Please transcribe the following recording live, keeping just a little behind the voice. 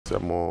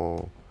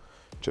stiamo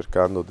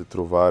cercando di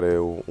trovare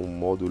un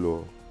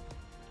modulo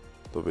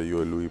dove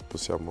io e lui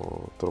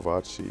possiamo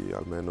trovarci,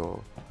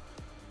 almeno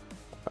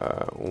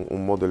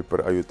un modo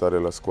per aiutare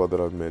la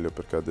squadra al meglio,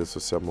 perché adesso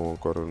siamo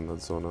ancora in una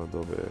zona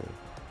dove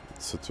la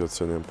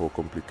situazione è un po'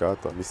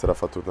 complicata. Mi sarà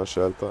fatta una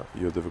scelta,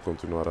 io devo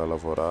continuare a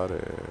lavorare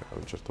e a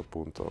un certo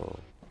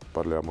punto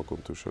parliamo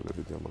con Tuchel e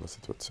vediamo la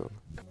situazione.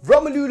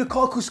 Romelu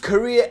Lukaku's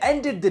career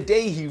ended the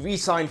day he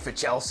re-signed for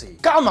Chelsea.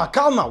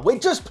 Calma, we're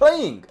just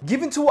playing.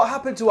 Given to what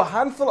happened to a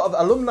handful of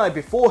alumni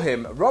before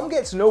him, Rom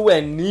gets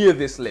nowhere near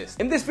this list.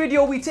 In this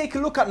video, we take a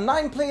look at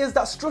 9 players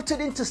that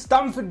strutted into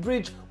Stamford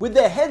Bridge with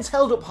their heads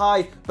held up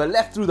high, but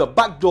left through the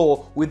back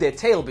door with their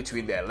tail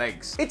between their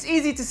legs. It's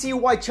easy to see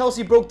why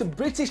Chelsea broke the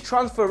British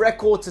transfer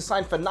record to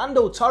sign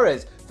Fernando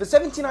Torres for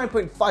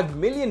 $79.5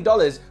 million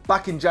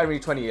back in January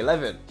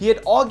 2011. He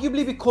had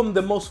arguably become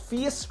the most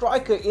fierce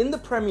striker in the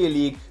Premier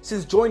League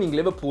since joining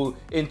Liverpool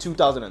in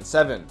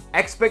 2007.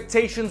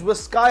 Expectations were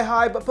sky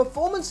high, but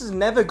performances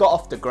never got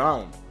off the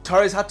ground.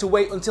 Torres had to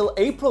wait until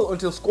April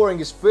until scoring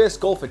his first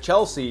goal for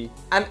Chelsea,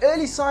 and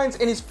early signs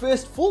in his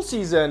first full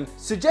season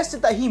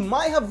suggested that he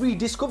might have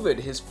rediscovered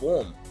his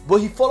form.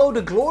 But he followed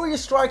a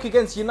glorious strike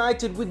against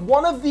United with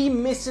one of the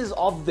misses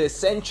of the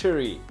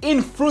century,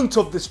 in front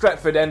of the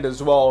Stretford end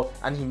as well,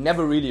 and he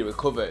never really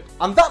recovered.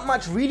 And that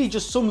match really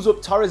just sums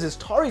up Torres'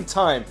 torrid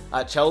time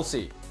at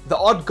Chelsea. The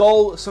odd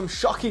goal, some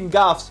shocking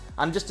gaffes,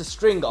 and just a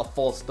string of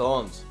false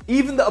starts.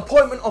 Even the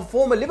appointment of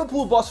former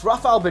Liverpool boss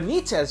Rafael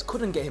Benitez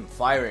couldn't get him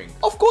firing.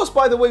 Of course,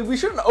 by the way, we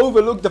shouldn't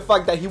overlook the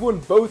fact that he won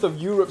both of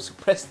Europe's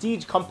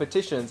prestige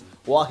competitions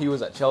while he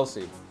was at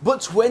Chelsea.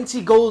 But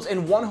 20 goals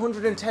in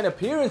 110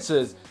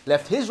 appearances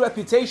left his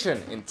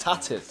reputation in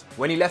tatters.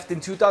 When he left in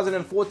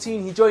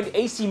 2014, he joined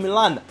AC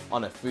Milan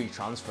on a free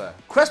transfer.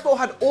 Crespo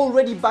had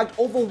already bagged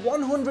over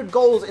 100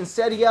 goals in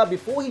Serie A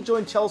before he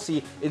joined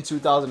Chelsea in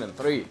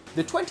 2003.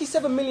 The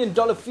 $27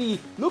 million fee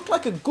looked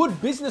like a good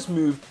business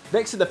move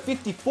next to the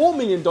 $54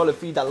 million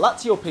fee that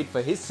Lazio paid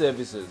for his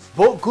services.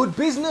 But good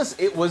business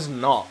it was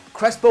not.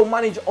 Crespo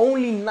managed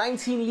only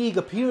 19 league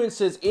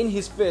appearances in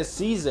his first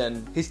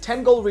season. His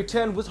 10-goal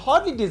return was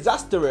hardly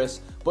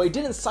disastrous, but it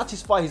didn't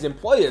satisfy his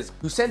employers,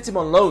 who sent him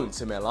on loan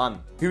to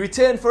Milan. He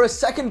returned for a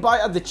second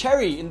bite at the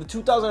cherry in the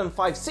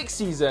 2005-06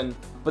 season,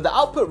 but the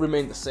output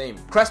remained the same.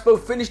 Crespo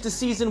finished the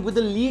season with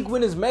the league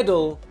winners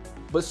medal,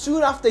 but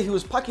soon after he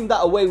was packing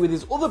that away with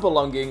his other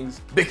belongings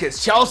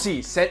because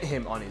Chelsea sent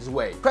him on his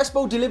way.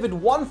 Crespo delivered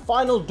one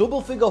final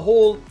double-figure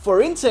haul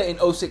for Inter in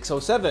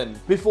 06-07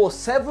 before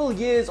several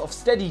years of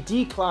steady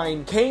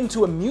decline came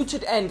to a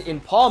muted end in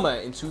Parma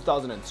in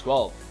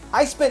 2012.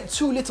 I spent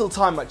too little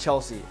time at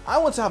Chelsea. I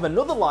want to have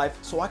another life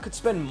so I could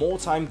spend more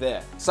time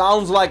there.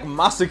 Sounds like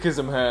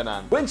masochism,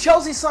 Hernan. When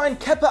Chelsea signed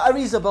Kepa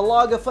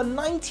Arrizabalaga for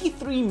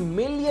 $93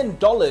 million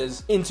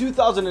in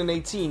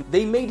 2018,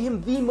 they made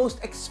him the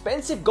most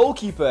expensive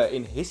goalkeeper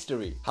in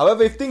history.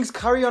 However, if things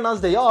carry on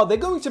as they are, they're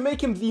going to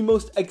make him the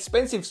most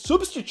expensive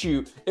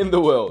substitute in the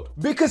world.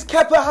 Because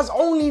Kepa has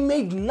only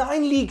made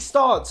 9 league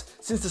starts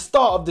since the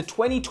start of the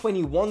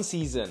 2021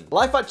 season.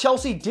 Life at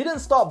Chelsea didn't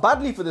start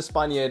badly for the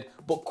Spaniard,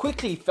 but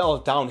quickly fell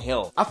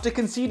downhill. After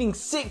conceding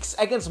 6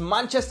 against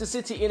Manchester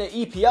City in an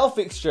EPL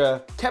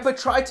fixture, Kepa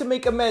tried to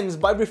make amends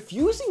by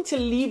refusing to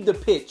leave the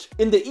pitch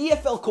in the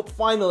EFL Cup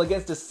final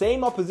against the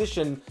same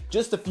opposition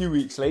just a few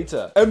weeks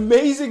later.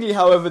 Amazingly,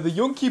 however, the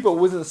young keeper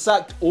wasn't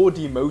sacked or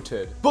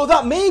demoted. But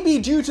that may be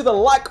due to the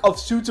lack of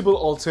suitable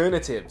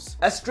alternatives.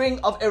 A string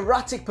of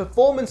erratic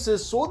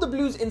performances saw the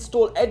Blues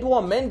install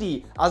Edouard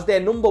Mendy as their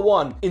number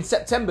 1 in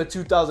September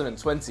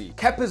 2020.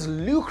 Kepa's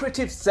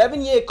lucrative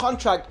 7-year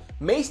contract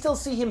may still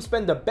see him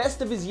spend the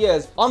best of his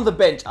years on the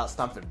bench at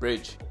Stamford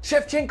Bridge.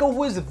 Shevchenko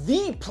was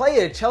the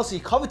player Chelsea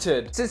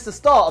coveted since the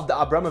start of the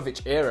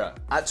Abramovich era.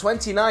 At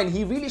 29,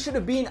 he really should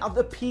have been at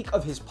the peak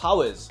of his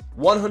powers.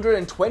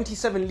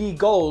 127 league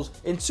goals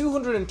in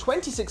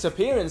 226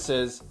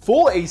 appearances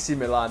for AC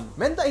Milan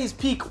meant that his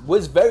peak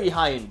was very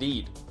high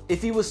indeed.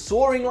 If he was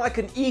soaring like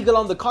an eagle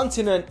on the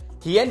continent,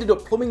 he ended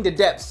up plumbing the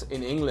depths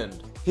in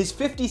England. His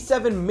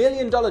 $57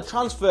 million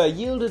transfer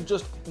yielded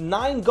just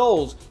 9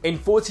 goals in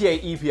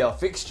 48 EPL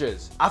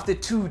fixtures. After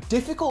 2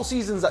 difficult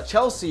seasons at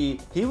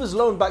Chelsea, he was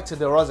loaned back to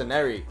the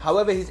Rossoneri.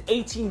 However, his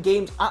 18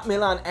 games at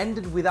Milan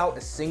ended without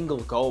a single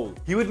goal.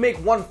 He would make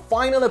 1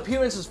 final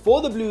appearance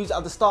for the Blues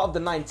at the start of the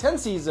 9-10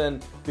 season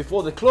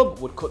before the club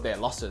would cut their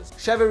losses.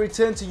 Sheva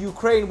returned to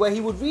Ukraine where he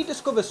would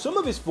rediscover some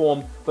of his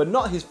form, but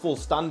not his full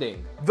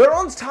standing.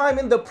 Veron's time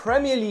in the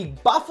Premier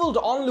League baffled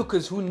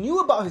onlookers who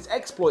knew about his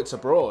exploits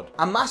abroad.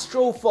 A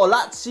maestro for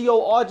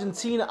Lazio,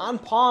 Argentina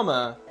and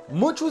Parma,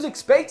 much was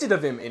expected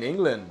of him in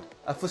England.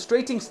 A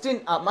frustrating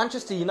stint at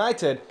Manchester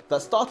United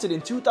that started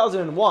in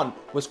 2001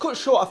 was cut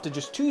short after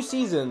just 2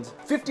 seasons,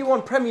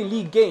 51 Premier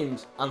League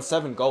games and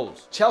 7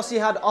 goals. Chelsea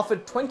had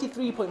offered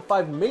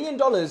 $23.5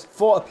 million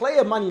for a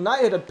player Man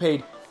United had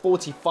paid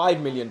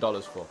 $45 million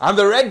for. And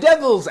the Red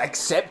Devils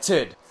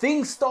accepted.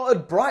 Things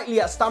started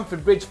brightly at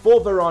Stamford Bridge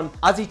for Veron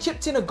as he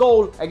chipped in a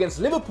goal against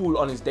Liverpool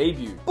on his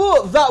debut.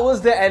 But that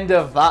was the end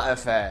of that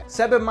affair.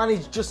 Seba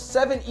managed just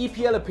 7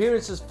 EPL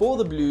appearances for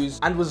the Blues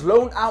and was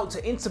loaned out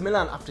to Inter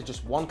Milan after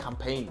just 1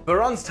 campaign.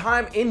 Veron's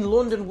time in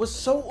London was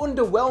so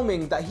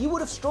underwhelming that he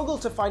would have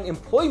struggled to find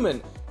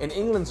employment in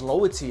England's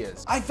lower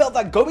tiers. I felt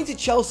that going to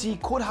Chelsea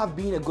could have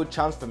been a good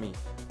chance for me,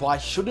 but I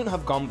shouldn't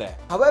have gone there.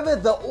 However,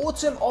 the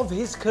autumn of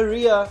his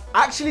career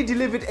actually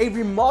delivered a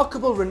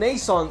remarkable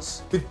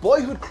renaissance with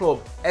boyhood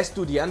club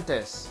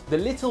Estudiantes. The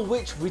little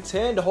witch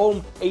returned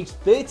home aged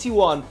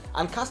 31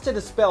 and casted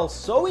a spell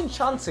so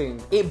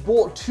enchanting it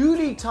brought 2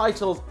 league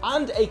titles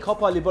and a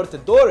Copa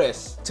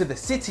Libertadores to the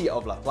city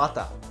of La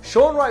Plata.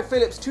 Sean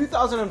Wright-Phillips'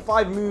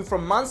 2005 move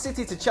from Man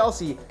City to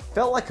Chelsea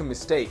felt like a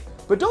mistake.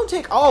 But don't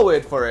take our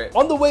word for it.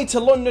 On the way to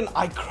London,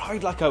 I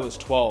cried like I was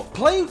 12.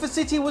 Playing for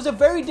City was a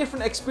very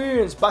different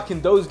experience back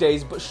in those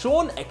days, but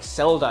Sean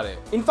excelled at it.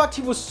 In fact,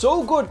 he was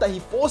so good that he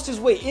forced his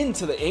way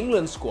into the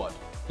England squad.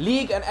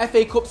 League and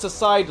FA Cups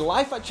aside,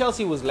 life at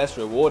Chelsea was less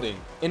rewarding.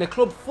 In a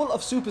club full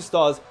of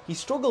superstars, he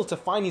struggled to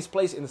find his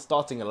place in the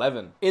starting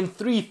 11. In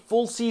 3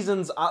 full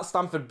seasons at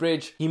Stamford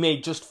Bridge, he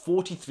made just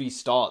 43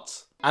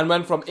 starts and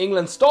went from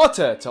England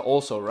starter to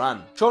also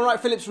ran. Sean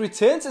Wright-Phillips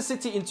returned to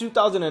City in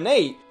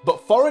 2008,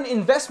 but foreign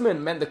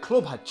investment meant the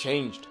club had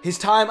changed. His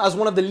time as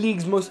one of the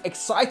league's most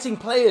exciting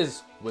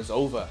players was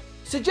over.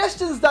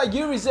 Suggestions that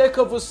Yuri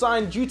Zirkov was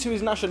signed due to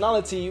his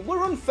nationality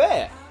were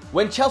unfair.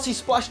 When Chelsea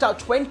splashed out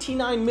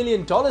 $29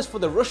 million for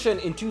the Russian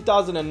in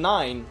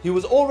 2009, he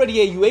was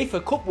already a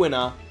UEFA Cup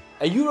winner,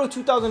 a Euro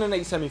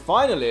 2008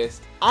 semi-finalist,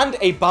 and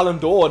a Ballon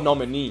d'Or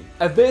nominee.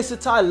 A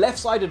versatile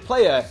left-sided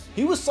player,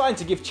 he was signed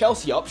to give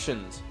Chelsea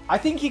options. I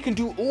think he can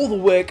do all the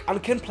work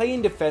and can play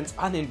in defence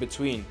and in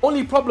between.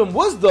 Only problem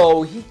was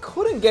though, he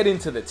couldn't get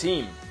into the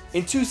team.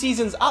 In 2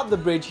 seasons at the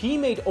Bridge, he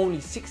made only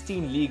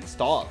 16 league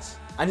starts.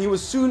 And he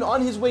was soon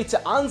on his way to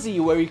Anzi,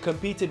 where he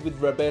competed with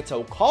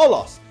Roberto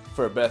Carlos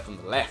for a berth on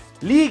the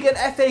left. League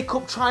and FA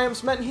Cup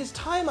triumphs meant his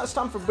time at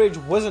Stamford Bridge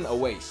wasn't a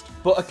waste,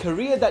 but a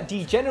career that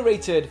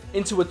degenerated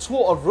into a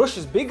tour of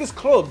Russia's biggest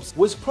clubs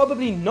was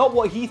probably not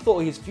what he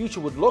thought his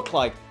future would look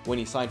like when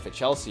he signed for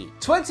Chelsea.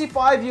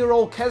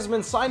 25-year-old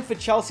Kezman signed for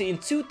Chelsea in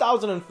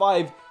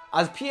 2005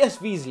 as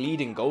PSV's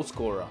leading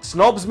goalscorer.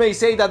 Snobs may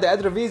say that the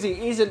Eredivisie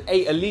isn't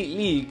an elite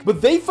league,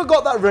 but they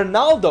forgot that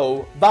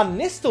Ronaldo, Van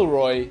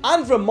Nistelrooy,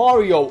 and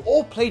Romario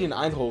all played in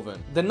Eindhoven.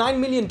 The $9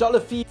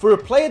 million fee for a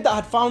player that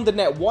had found the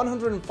net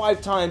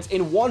 105 times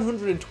in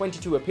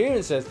 122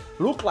 appearances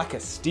looked like a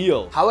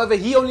steal. However,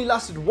 he only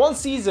lasted 1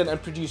 season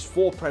and produced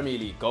 4 Premier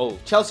League goals.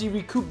 Chelsea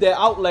recouped their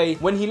outlay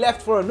when he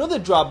left for another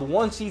drab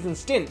 1-season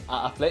stint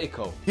at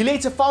Atletico. He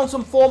later found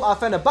some form at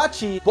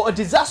Fenerbahce, but a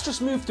disastrous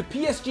move to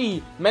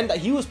PSG meant that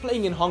he was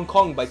playing in Hong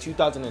Kong by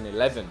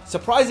 2011.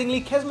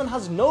 Surprisingly, Kezman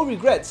has no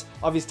regrets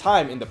of his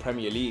time in the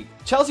Premier League.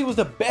 Chelsea was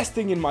the best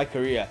thing in my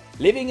career.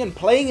 Living and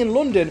playing in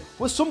London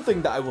was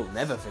something that I will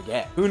never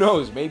forget. Who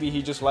knows, maybe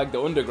he just liked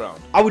the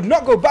underground. I would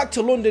not go back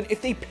to London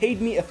if they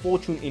paid me a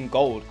fortune in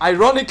gold.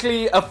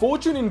 Ironically, a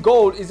fortune in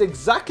gold is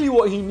exactly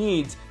what he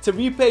needs to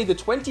repay the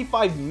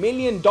 $25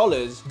 million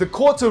the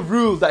court have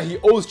ruled that he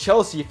owes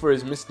Chelsea for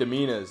his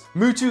misdemeanors.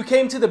 Mutu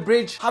came to the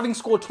Bridge having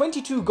scored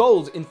 22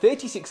 goals in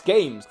 36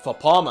 games for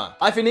Parma.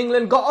 Life in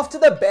England got off to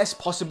the best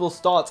possible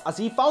start as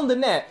he found the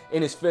net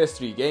in his first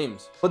 3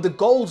 games. But the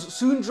goals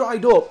soon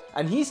dried up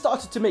and he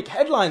started to make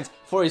headlines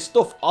for his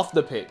stuff off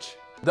the pitch.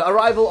 The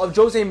arrival of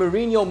Jose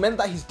Mourinho meant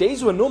that his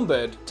days were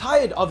numbered.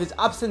 Tired of his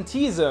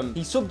absenteeism,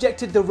 he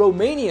subjected the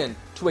Romanian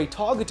to a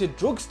targeted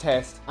drugs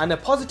test, and a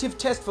positive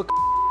test for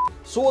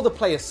saw the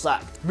player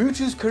sacked.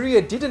 Mutu's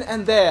career didn't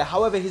end there,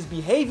 however his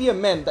behaviour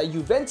meant that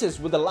Juventus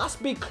were the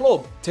last big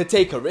club to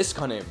take a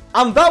risk on him.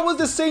 And that was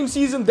the same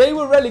season they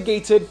were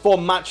relegated for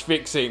match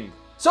fixing.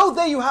 So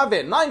there you have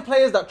it, 9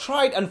 players that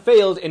tried and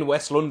failed in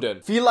West London.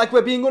 Feel like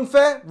we're being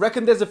unfair?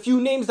 Reckon there's a few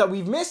names that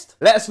we've missed?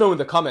 Let us know in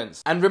the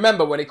comments. And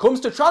remember, when it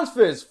comes to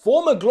transfers,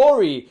 former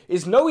glory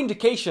is no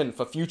indication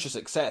for future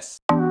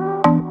success.